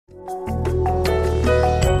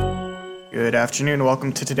Good afternoon and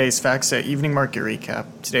welcome to today's FactSet Evening Market Recap.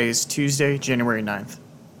 Today is Tuesday, January 9th.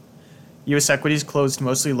 U.S. equities closed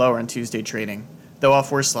mostly lower on Tuesday trading, though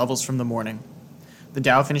off worse levels from the morning. The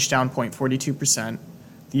Dow finished down 0.42%,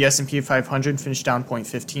 the S&P 500 finished down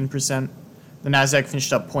 0.15%, the Nasdaq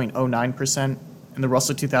finished up 0.09%, and the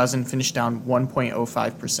Russell 2000 finished down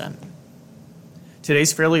 1.05%.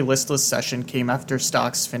 Today's fairly listless session came after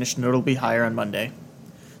stocks finished notably higher on Monday.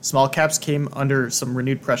 Small caps came under some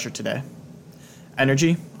renewed pressure today.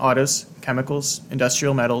 Energy, autos, chemicals,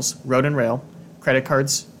 industrial metals, road and rail, credit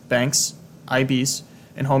cards, banks, IBs,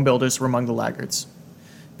 and home builders were among the laggards.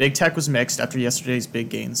 Big tech was mixed after yesterday's big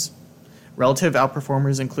gains. Relative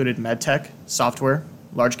outperformers included medtech, software,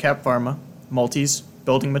 large cap pharma, multis,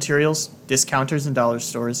 building materials, discounters and dollar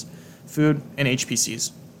stores, food, and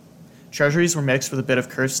HPCs. Treasuries were mixed with a bit of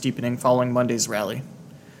curve steepening following Monday's rally.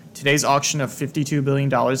 Today's auction of $52 billion in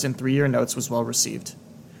 3-year notes was well received.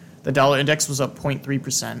 The dollar index was up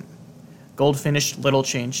 0.3%. Gold finished little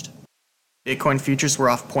changed. Bitcoin futures were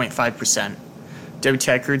off 0.5%.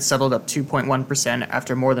 WTI crude settled up 2.1%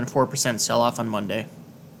 after more than 4% sell-off on Monday.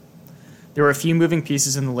 There were a few moving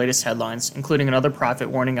pieces in the latest headlines, including another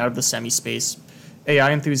profit warning out of the semi-space,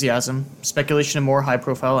 AI enthusiasm, speculation of more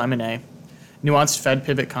high-profile M&A, nuanced Fed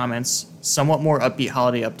pivot comments, somewhat more upbeat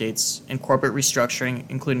holiday updates, and corporate restructuring,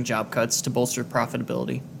 including job cuts, to bolster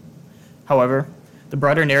profitability. However, the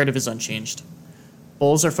broader narrative is unchanged.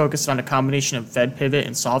 Bulls are focused on a combination of Fed pivot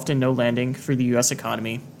and soft and no landing for the U.S.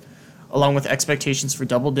 economy, along with expectations for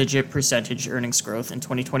double-digit percentage earnings growth in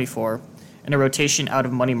 2024 and a rotation out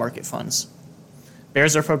of money market funds.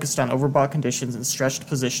 Bears are focused on overbought conditions and stretched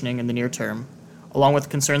positioning in the near term, along with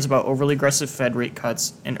concerns about overly aggressive Fed rate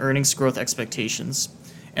cuts and earnings growth expectations,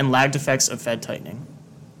 and lagged effects of Fed tightening.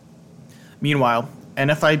 Meanwhile,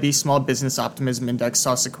 NFIB Small Business Optimism Index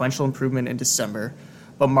saw sequential improvement in December,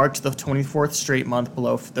 but marked the 24th straight month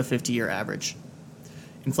below the 50-year average.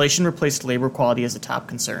 Inflation replaced labor quality as a top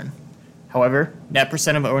concern. However, net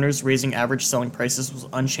percent of owners raising average selling prices was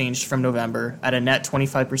unchanged from November at a net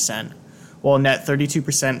 25%, while a net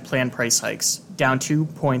 32% planned price hikes, down 2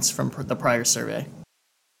 points from the prior survey.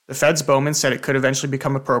 The Fed's Bowman said it could eventually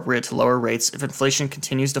become appropriate to lower rates if inflation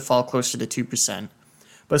continues to fall closer to 2%,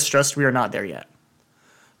 but stressed we are not there yet.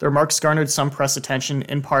 The remarks garnered some press attention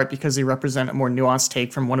in part because they represent a more nuanced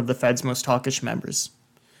take from one of the Fed's most hawkish members.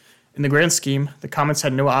 In the grand scheme, the comments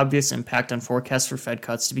had no obvious impact on forecasts for Fed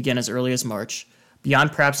cuts to begin as early as March,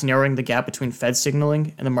 beyond perhaps narrowing the gap between Fed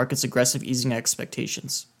signaling and the market's aggressive easing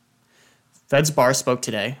expectations. Fed's bar spoke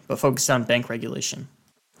today, but focused on bank regulation.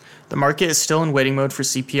 The market is still in waiting mode for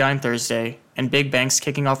CPI on Thursday, and big banks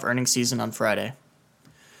kicking off earnings season on Friday.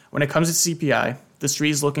 When it comes to CPI, the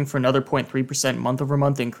Street is looking for another 0.3%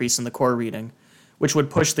 month-over-month increase in the core reading, which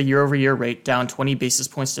would push the year-over-year rate down 20 basis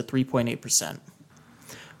points to 3.8%.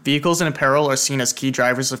 Vehicles and apparel are seen as key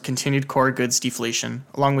drivers of continued core goods deflation,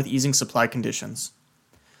 along with easing supply conditions.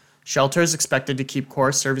 Shelter is expected to keep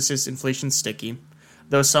core services inflation sticky,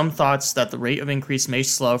 though some thoughts that the rate of increase may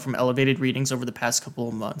slow from elevated readings over the past couple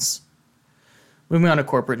of months. Moving on to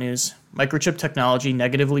corporate news, Microchip Technology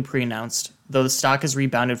negatively pre-announced, though the stock has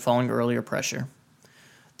rebounded following earlier pressure.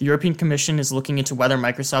 The European Commission is looking into whether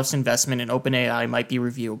Microsoft's investment in OpenAI might be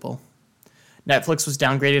reviewable. Netflix was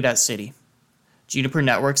downgraded at Citi. Juniper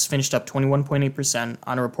Networks finished up 21.8%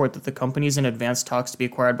 on a report that the company is in advanced talks to be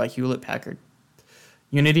acquired by Hewlett-Packard.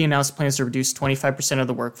 Unity announced plans to reduce 25% of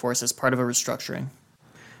the workforce as part of a restructuring.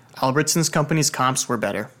 Albertsons Company's comps were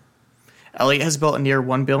better. Elliott has built a near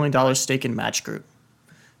 $1 billion stake in Match Group.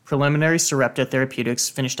 Preliminary Sarepta Therapeutics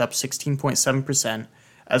finished up 16.7%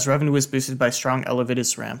 as revenue was boosted by strong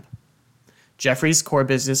Elevidys ramp. Jefferies' core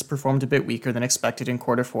business performed a bit weaker than expected in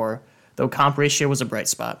quarter 4, though comp ratio was a bright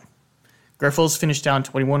spot. Grifols finished down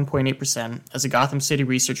 21.8% as a Gotham City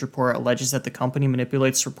research report alleges that the company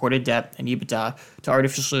manipulates reported debt and EBITDA to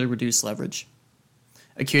artificially reduce leverage.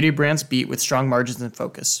 Acuity Brands beat with strong margins and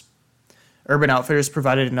focus. Urban Outfitters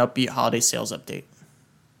provided an upbeat holiday sales update.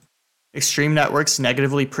 Extreme Networks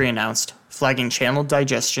negatively pre-announced, flagging channel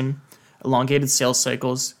digestion, elongated sales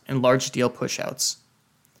cycles, and large deal pushouts.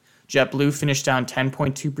 JetBlue finished down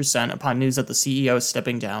 10.2% upon news that the CEO is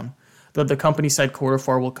stepping down, though the company said quarter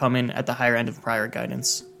 4 will come in at the higher end of prior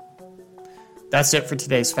guidance. That's it for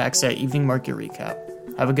today's FactSet Evening Market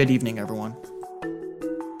Recap. Have a good evening, everyone.